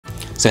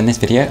So in this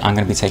video, I'm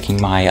going to be taking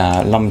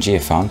my LOM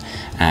Geofón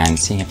and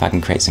seeing if I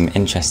can create some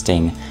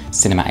interesting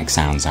cinematic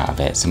sounds out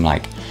of it. Some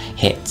like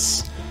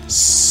hits,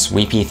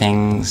 sweepy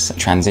things,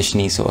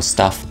 transition-y sort of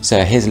stuff.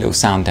 So here's a little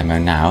sound demo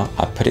now.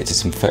 I've put it to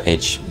some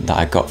footage that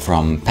I got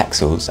from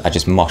Pexels. I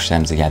just moshed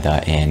them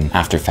together in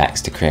After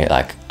Effects to create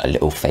like a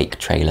little fake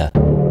trailer.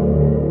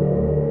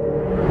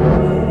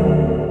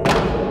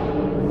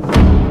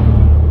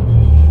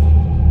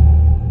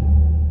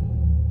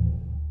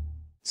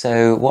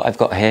 So what I've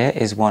got here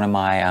is one of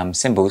my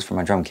cymbals from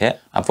my drum kit.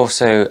 I've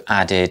also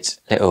added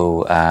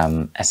little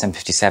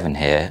SM57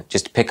 here,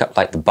 just to pick up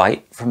like the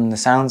bite from the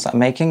sounds that I'm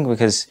making,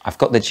 because I've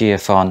got the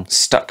Geofón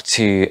stuck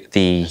to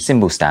the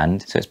cymbal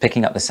stand, so it's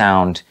picking up the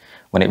sound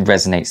when it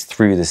resonates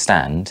through the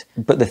stand.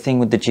 But the thing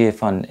with the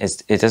Geofón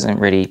is it doesn't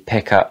really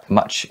pick up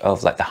much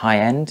of like the high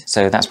end.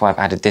 So that's why I've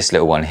added this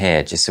little one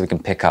here, just so we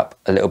can pick up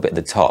a little bit at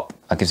the top.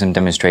 I'll give some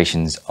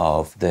demonstrations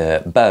of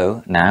the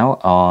bow now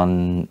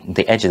on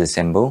the edge of the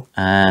cymbal.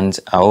 And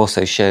I'll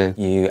also show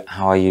you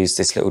how I use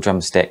this little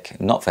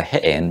drumstick, not for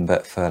hitting,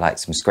 but for like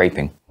some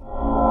scraping.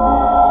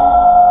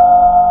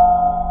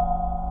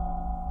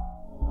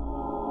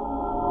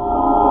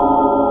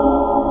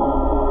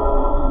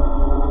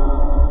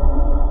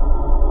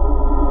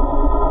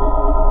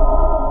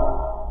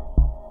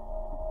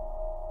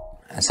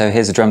 So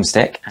here's a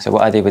drumstick. So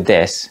what I do with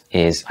this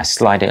is I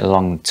slide it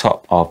along the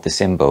top of the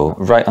cymbal,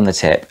 right on the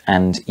tip,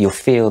 and you'll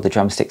feel the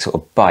drumstick sort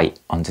of bite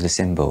onto the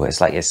cymbal.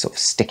 It's like it's sort of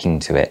sticking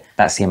to it.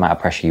 That's the amount of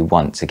pressure you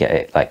want to get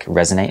it like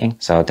resonating.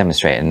 So I'll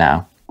demonstrate it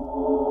now.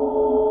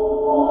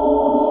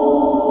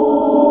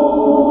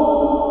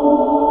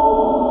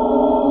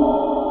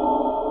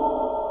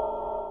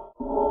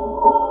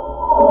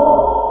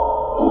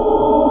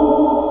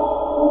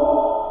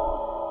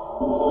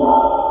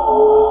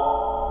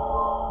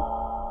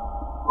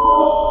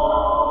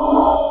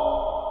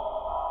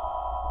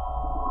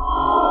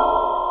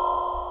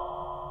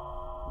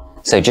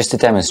 So just to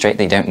demonstrate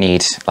that you don't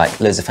need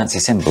like loads of fancy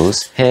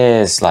cymbals,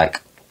 here's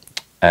like,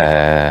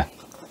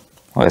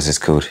 what is this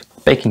called?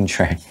 Baking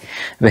tray.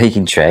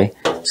 Baking tray.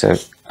 So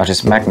I'll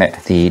just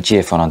magnet the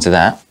Geofón onto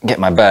that, get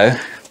my bow.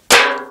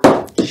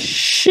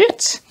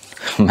 Shit!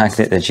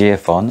 Magnet the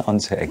Geofón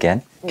onto it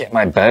again, get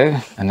my bow,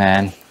 and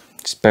then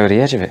just bow the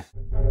edge of it.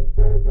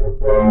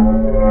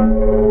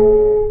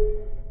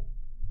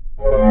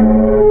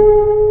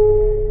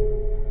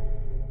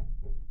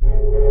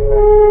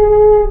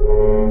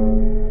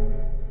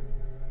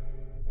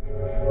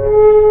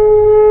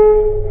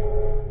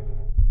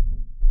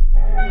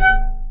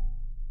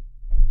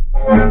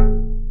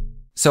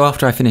 So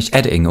after I finished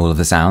editing all of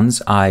the sounds,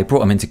 I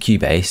brought them into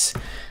Cubase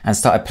and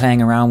started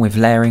playing around with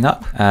layering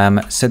up.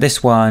 So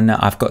this one,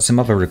 I've got some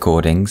other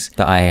recordings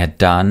that I had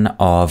done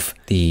of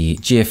the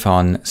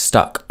Geofón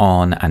stuck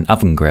on an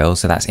oven grill.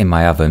 So that's in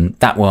my oven.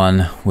 That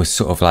one was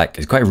sort of like,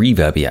 it's quite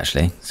reverby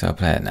actually. So I'll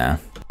play it now.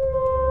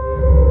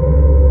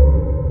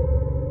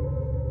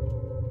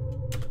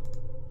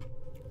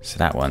 So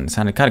that one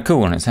sounded kind of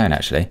cool on its own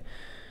actually.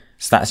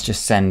 So that's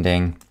just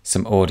sending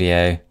some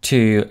audio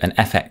to an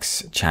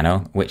FX channel,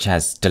 which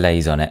has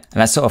delays on it.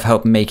 And that sort of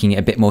helped making it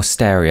a bit more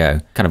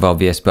stereo, kind of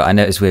obvious, but I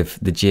noticed with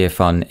the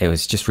Geofón, it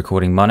was just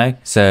recording mono.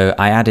 So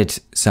I added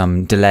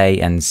some delay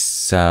and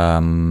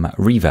some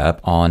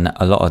reverb on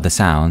a lot of the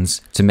sounds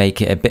to make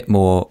it a bit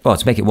more, well,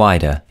 to make it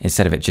wider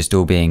instead of it just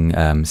all being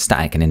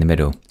static and in the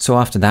middle. So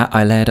after that,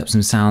 I layered up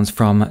some sounds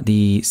from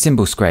the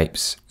cymbal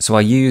scrapes. So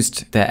I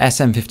used the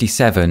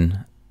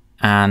SM57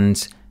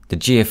 and the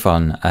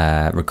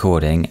Geofón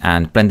recording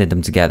and blended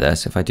them together.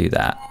 So if I do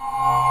that.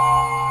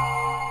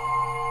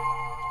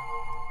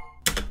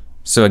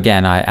 So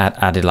again, I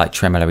added like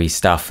tremolo-y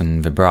stuff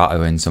and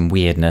vibrato and some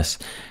weirdness,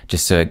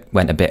 just so it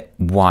went a bit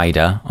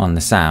wider on the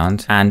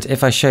sound. And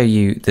if I show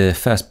you the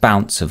first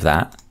bounce of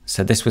that,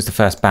 so this was the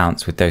first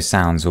bounce with those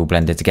sounds all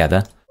blended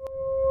together.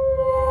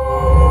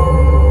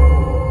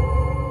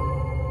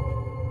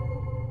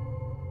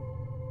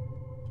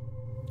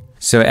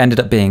 So it ended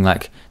up being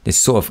like this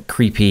sort of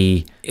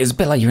creepy, it's a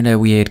bit like you're in a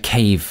weird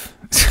cave.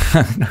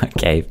 Not a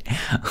cave.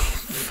 What the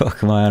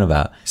fuck am I on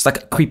about? It's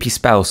like a creepy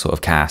spell sort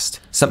of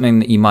cast. Something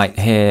that you might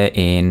hear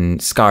in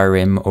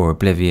Skyrim or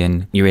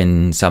Oblivion. You're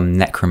in some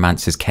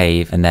necromancer's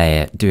cave and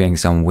they're doing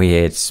some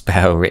weird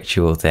spell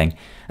ritual thing.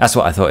 That's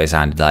what I thought it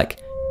sounded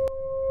like.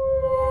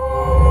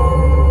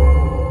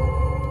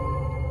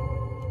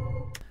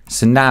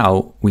 So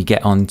now we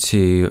get on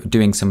to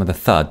doing some of the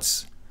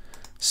thuds.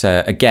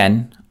 So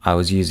again, I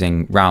was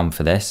using Realm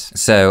for this.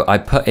 So I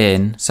put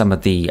in some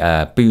of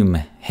the boom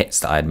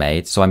hits that I'd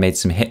made. So I made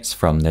some hits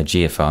from the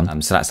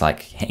Geofón. So that's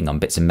like hitting on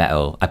bits of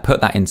metal. I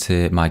put that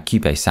into my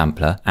Cubase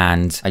sampler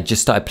and I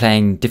just started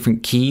playing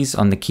different keys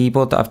on the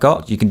keyboard that I've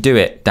got. You can do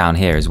it down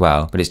here as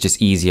well, but it's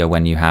just easier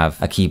when you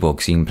have a keyboard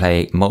because you can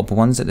play multiple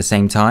ones at the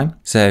same time.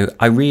 So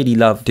I really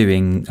love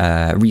doing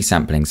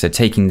resampling. So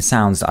taking the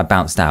sounds that I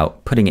bounced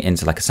out, putting it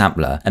into like a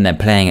sampler and then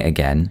playing it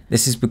again.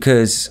 This is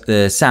because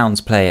the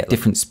sounds play at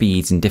different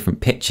speeds and different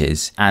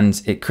pitches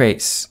and it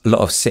creates a lot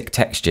of sick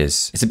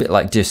textures. It's a bit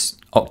like just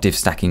octave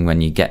stacking when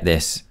you get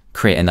this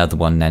create another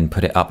one, then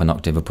put it up an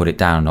octave or put it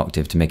down an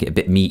octave to make it a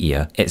bit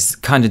meatier. It's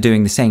kind of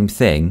doing the same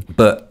thing,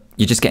 but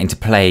you're just getting to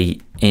play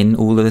in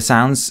all of the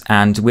sounds.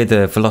 And with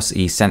a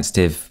velocity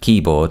sensitive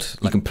keyboard,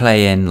 you can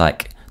play in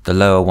like the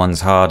lower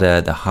ones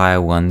harder, the higher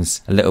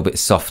ones a little bit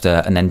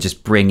softer, and then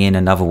just bring in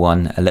another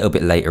one a little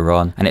bit later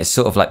on. And it's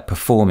sort of like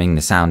performing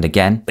the sound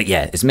again. But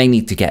yeah, it's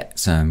mainly to get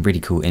some really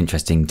cool,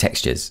 interesting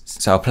textures.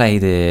 So I'll play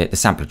the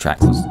sampler track.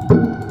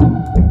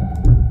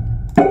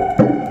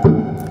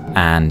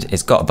 And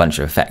it's got a bunch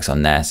of effects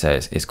on there, so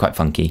it's quite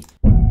funky.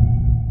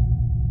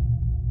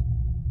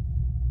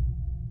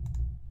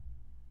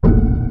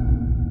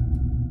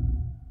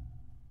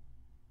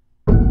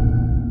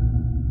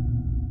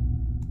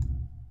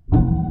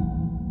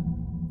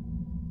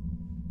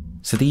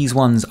 So these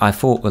ones I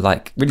thought were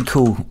like really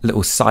cool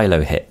little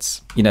silo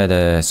hits. You know,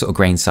 the sort of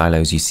grain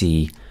silos you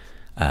see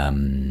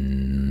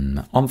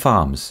on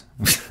farms.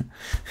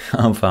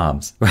 On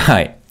farms.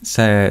 Right,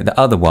 so the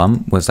other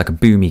one was like a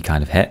boomy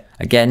kind of hit.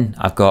 Again,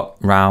 I've got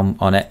Realm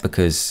on it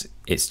because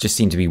it's just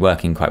seemed to be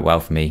working quite well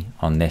for me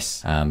on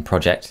this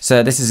project.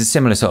 So this is a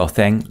similar sort of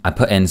thing. I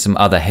put in some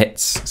other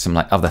hits, some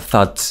like other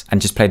thuds, and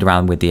just played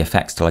around with the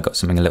effects till I got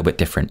something a little bit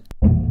different.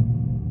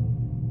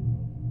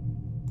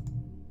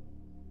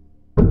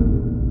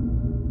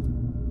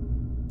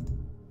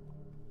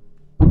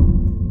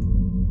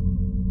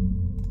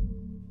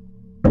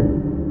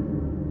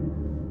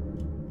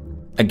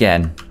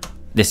 Again,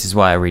 this is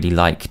why I really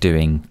like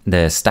doing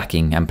the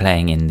stacking and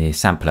playing in the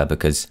sampler,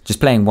 because just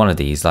playing one of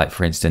these, like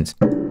for instance,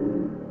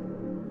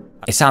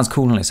 it sounds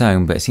cool on its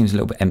own, but it seems a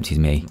little bit empty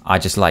to me. I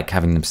just like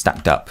having them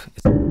stacked up.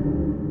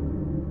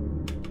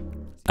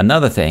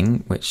 Another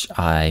thing which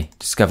I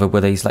discovered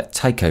were these like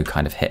taiko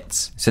kind of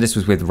hits. So this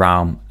was with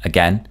Realm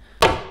again.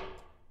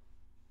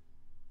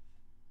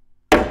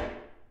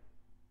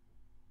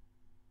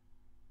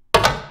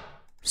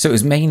 So it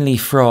was mainly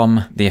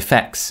from the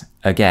effects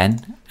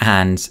again,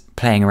 and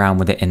playing around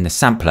with it in the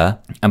sampler,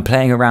 and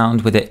playing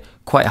around with it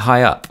quite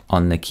high up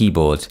on the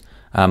keyboard,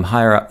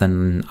 higher up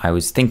than I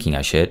was thinking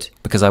I should,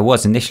 because I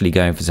was initially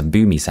going for some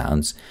boomy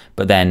sounds,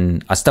 but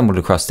then I stumbled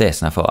across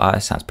this and I thought, oh,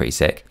 that sounds pretty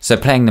sick. So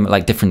playing them at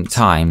like different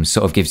times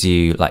sort of gives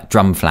you like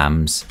drum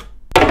flams.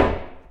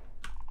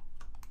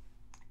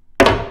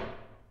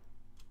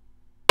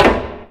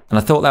 And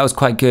I thought that was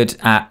quite good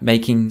at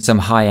making some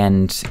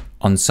high-end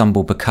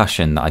ensemble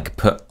percussion that I could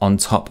put on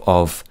top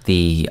of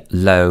the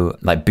low,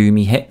 like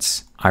boomy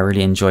hits. I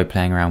really enjoy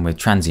playing around with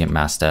Transient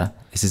Master.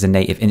 This is a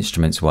Native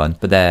Instruments one,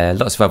 but there are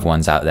lots of other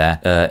ones out there.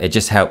 It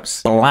just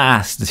helps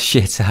blast the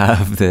shit out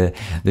of the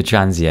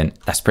transient.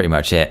 That's pretty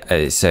much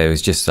it. So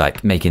it's just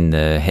like making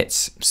the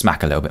hits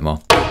smack a little bit more.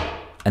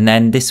 And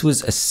then this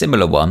was a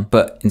similar one,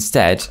 but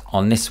instead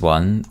on this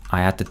one,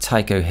 I had the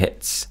taiko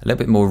hits a little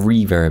bit more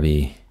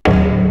reverby.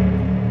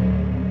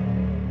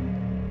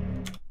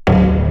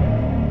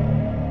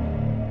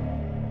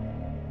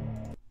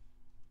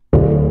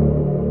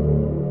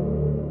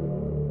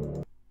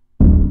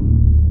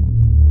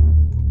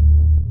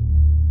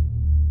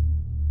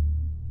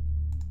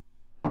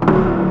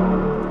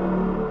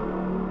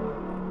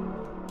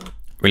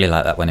 Really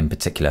like that one in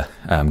particular,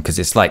 because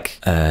it's like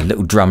a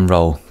little drum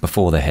roll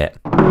before the hit.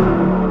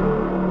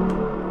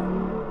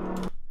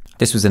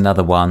 This was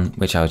another one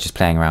which I was just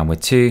playing around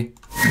with too.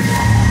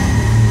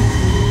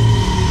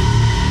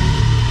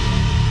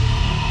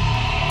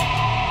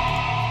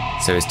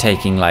 So it's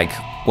taking like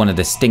one of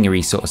the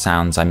stingery sort of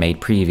sounds I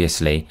made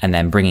previously and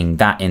then bringing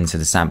that into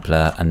the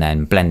sampler and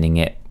then blending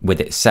it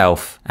with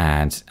itself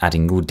and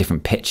adding all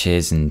different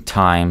pitches and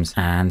times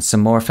and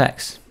some more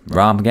effects.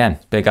 Realm again,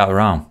 big up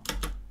Realm.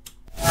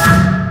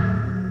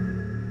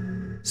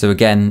 So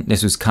again,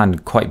 this was kind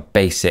of quite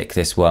basic,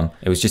 this one.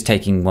 It was just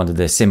taking one of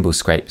the cymbal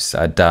scrapes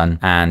I'd done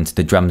and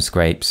the drum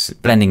scrapes,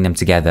 blending them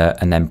together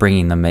and then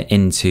bringing them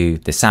into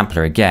the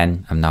sampler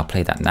again. And I'll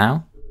play that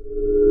now.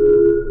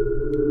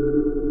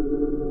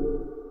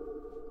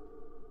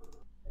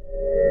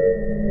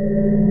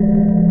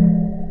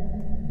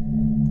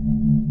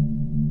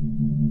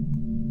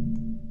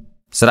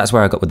 So that's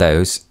where I got with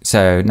those.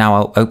 So now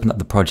I'll open up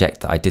the project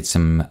that I did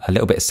a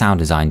little bit of sound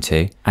design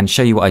to and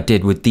show you what I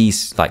did with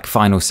these like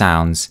final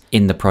sounds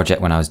in the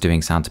project when I was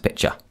doing sound to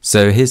picture.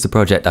 So here's the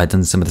project I'd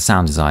done some of the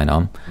sound design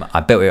on.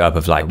 I built it up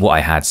of like what I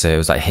had. So it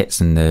was like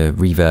hits and the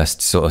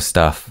reversed sort of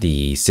stuff,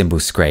 the cymbal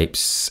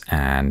scrapes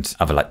and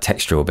other like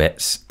textural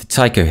bits. The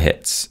taiko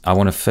hits, I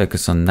want to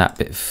focus on that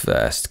bit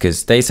first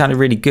because they sounded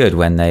really good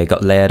when they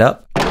got layered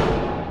up.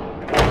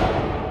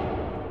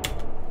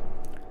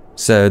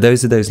 So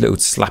those are those little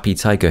slappy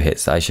taiko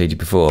hits that I showed you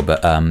before,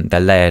 but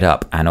they're layered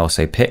up and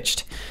also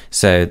pitched.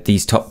 So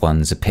these top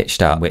ones are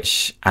pitched up,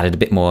 which added a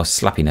bit more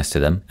slappiness to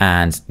them.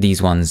 And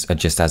these ones are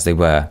just as they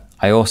were.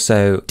 I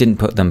also didn't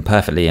put them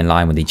perfectly in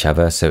line with each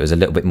other, so it was a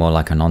little bit more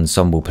like an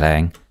ensemble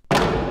playing.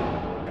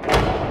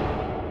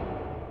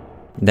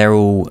 They're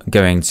all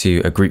going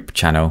to a group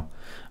channel,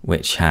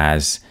 which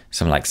has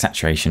some like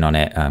saturation on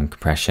it,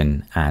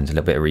 compression, and a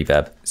little bit of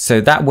reverb. So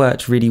that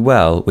worked really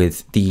well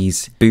with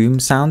these boom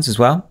sounds as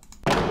well.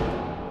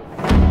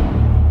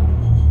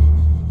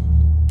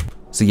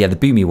 So yeah, the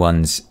boomy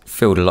ones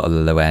filled a lot of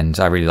the low end.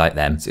 I really like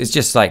them. So it's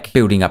just like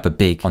building up a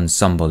big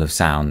ensemble of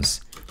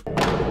sounds.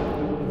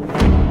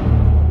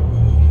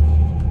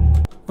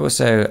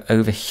 Also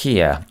over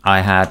here,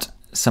 I had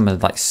some of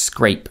the like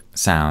scrape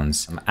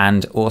sounds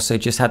and also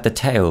just had the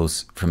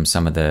tails from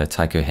some of the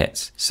taiko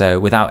hits. So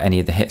without any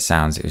of the hit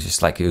sounds, it was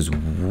just like it was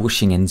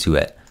whooshing into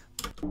it.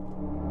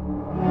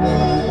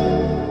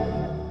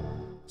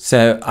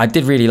 So I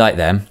did really like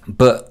them,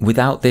 but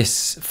without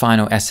this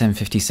final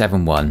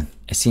SM57 one,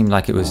 it seemed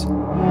like it was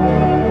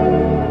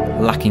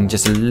lacking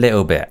just a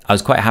little bit. I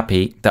was quite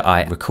happy that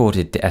I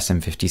recorded the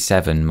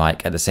SM57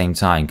 mic at the same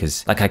time,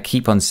 because like I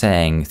keep on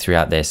saying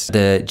throughout this,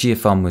 the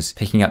Geofón was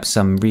picking up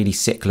some really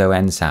sick low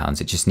end sounds.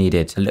 It just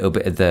needed a little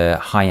bit of the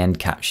high end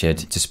captured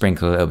to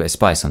sprinkle a little bit of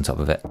spice on top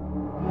of it.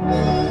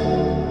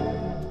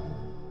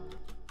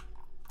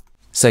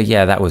 So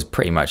yeah, that was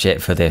pretty much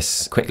it for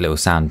this quick little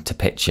sound to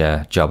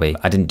picture jobby.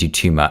 I didn't do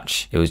too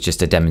much. It was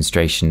just a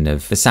demonstration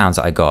of the sounds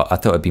that I got. I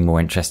thought it'd be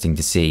more interesting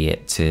to see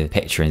it to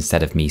picture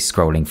instead of me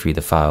scrolling through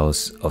the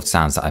files of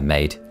sounds that I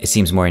made. It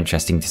seems more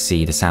interesting to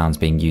see the sounds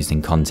being used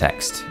in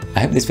context.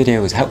 I hope this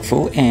video was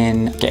helpful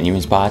in getting you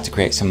inspired to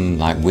create some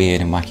like weird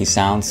and wacky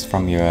sounds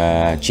from your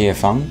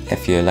Geofón,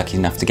 if you're lucky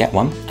enough to get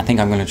one. I think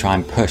I'm going to try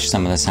and push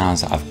some of the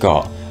sounds that I've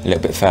got a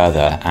little bit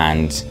further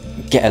and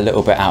get a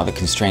little bit out of the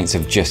constraints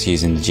of just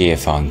using the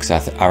Geofón,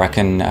 because I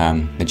reckon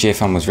the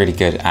Geofón was really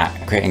good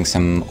at creating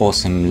some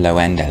awesome low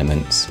end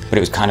elements, but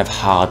it was kind of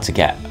hard to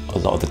get a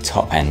lot of the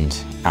top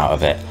end out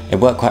of it. It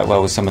worked quite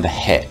well with some of the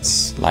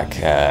hits, like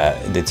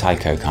the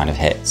taiko kind of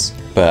hits,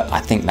 but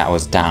I think that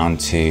was down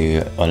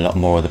to a lot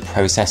more of the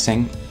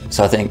processing.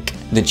 So I think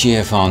the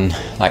Geofón,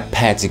 like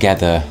paired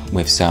together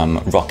with some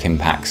rock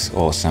impacts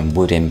or some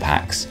wood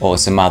impacts or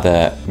some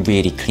other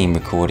really clean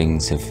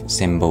recordings of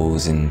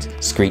cymbals and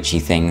screechy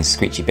things,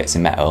 screechy bits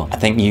of metal, I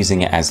think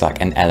using it as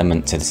like an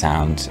element to the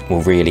sound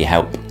will really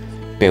help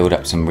build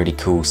up some really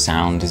cool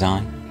sound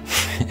design,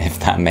 if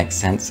that makes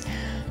sense.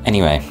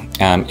 Anyway,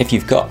 if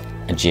you've got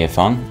a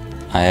Geofón,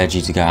 I urge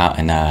you to go out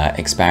and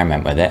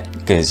experiment with it,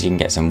 because you can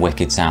get some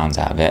wicked sounds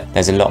out of it.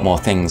 There's a lot more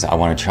things that I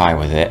want to try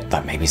with it,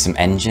 like maybe some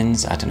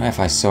engines. I don't know if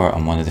I saw it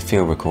on one of the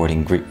field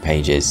recording group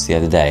pages the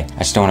other day. I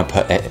just don't want to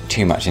put it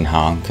too much in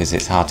harm because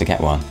it's hard to get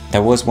one.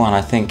 There was one,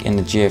 I think, in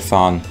the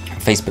Geofón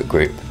Facebook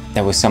group.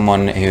 There was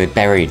someone who had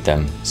buried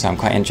them, so I'm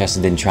quite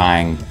interested in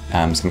trying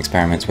some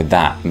experiments with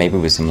that, maybe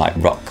with some like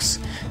rocks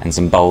and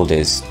some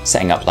boulders,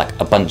 setting up like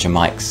a bunch of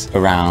mics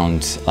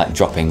around, like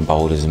dropping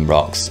boulders and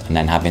rocks, and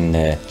then having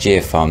the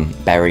Geofón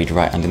buried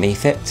right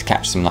underneath it to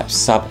catch some like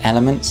sub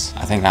elements.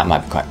 I think that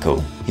might be quite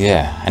cool.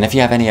 Yeah, and if you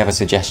have any other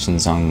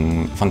suggestions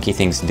on funky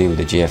things to do with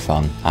the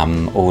Geofón,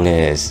 I'm all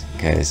ears,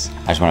 because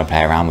I just want to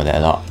play around with it a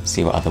lot,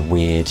 see what other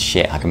weird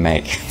shit I can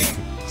make.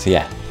 So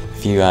yeah.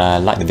 If you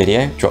like the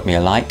video, drop me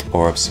a like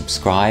or a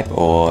subscribe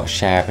or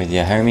share it with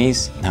your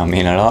homies. That'll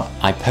mean a lot.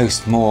 I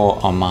post more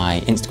on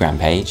my Instagram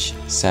page,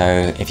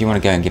 so if you want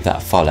to go and give that a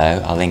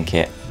follow, I'll link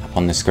it up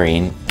on the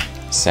screen,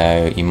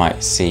 so you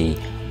might see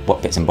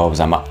what bits and bobs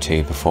I'm up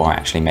to before I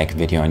actually make a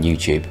video on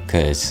YouTube,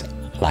 because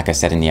like I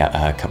said in the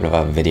couple of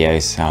other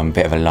videos, I'm a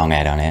bit of a long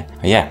head on it.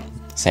 But yeah,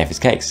 safe as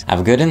cakes. Have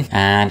a good one,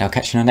 and I'll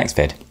catch you in the next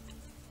vid.